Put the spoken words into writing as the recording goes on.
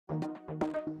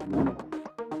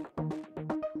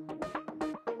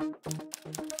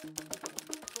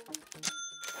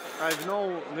I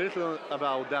know little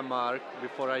about Denmark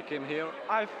before I came here.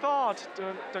 I thought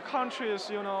the country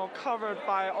is, covered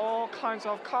by all kinds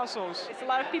of castles. A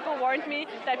lot of people warned me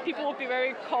that people would be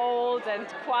very cold and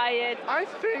quiet. I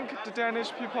think the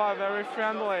Danish people are very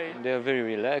friendly. They're very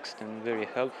relaxed and very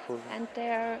helpful. And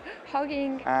they're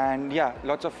hugging. And yeah,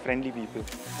 lots of friendly people.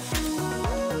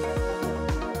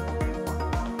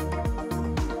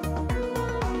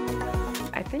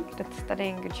 I think that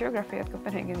studying geography at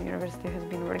Copenhagen University has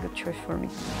been a very good choice for me.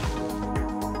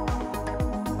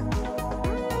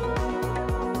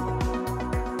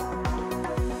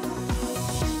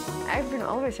 I've been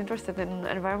always interested in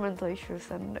environmental issues,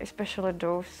 and especially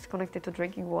those connected to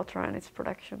drinking water and its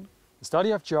production. The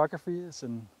study of geography is a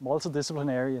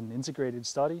multidisciplinary and integrated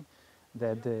study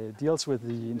that deals with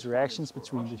the interactions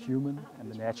between the human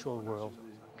and the natural world.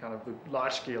 Kind of the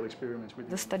large-scale experiments with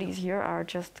the studies here are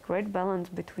just great balance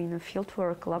between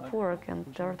fieldwork, lab work,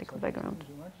 and theoretical background.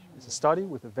 It's a study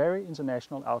with a very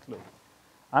international outlook.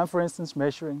 I'm, for instance,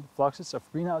 measuring fluxes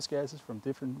of greenhouse gases from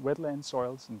different wetland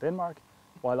soils in Denmark,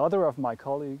 while other of my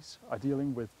colleagues are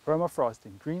dealing with permafrost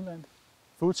in Greenland,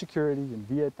 food security in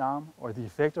Vietnam, or the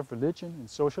effect of religion in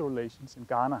social relations in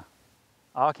Ghana.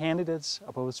 Our candidates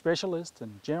are both specialists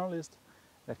and generalists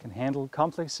that can handle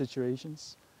complex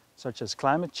situations such as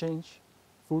climate change,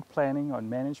 food planning or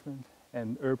management,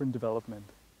 and urban development.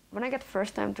 When I got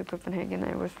first time to Copenhagen,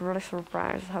 I was really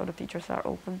surprised how the teachers are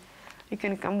open. You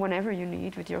can come whenever you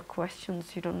need with your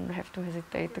questions. You don't have to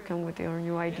hesitate to come with your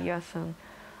new ideas, and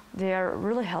they are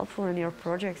really helpful in your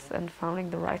projects and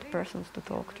finding the right persons to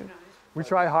talk to. We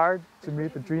try hard to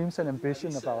meet the dreams and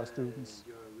ambition of our students,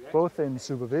 both in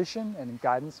supervision and in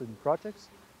guidance in projects,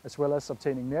 as well as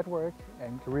obtaining network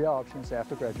and career options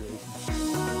after graduation.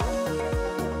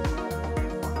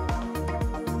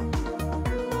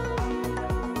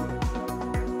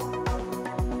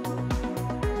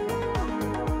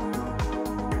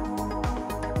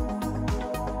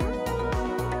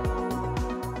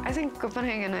 I think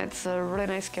Copenhagen, it's a really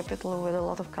nice capital with a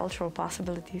lot of cultural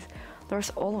possibilities.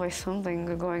 There's always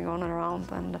something going on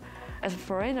around, and as a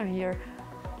foreigner here,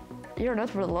 you're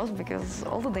not really lost because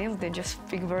all the Danes, they just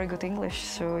speak very good English,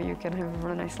 so you can have a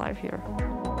really nice life here.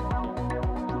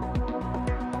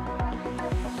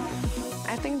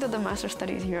 I think that the master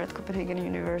studies here at Copenhagen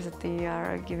University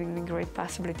are giving me great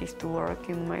possibilities to work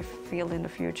in my field in the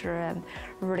future and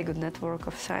a really good network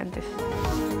of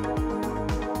scientists.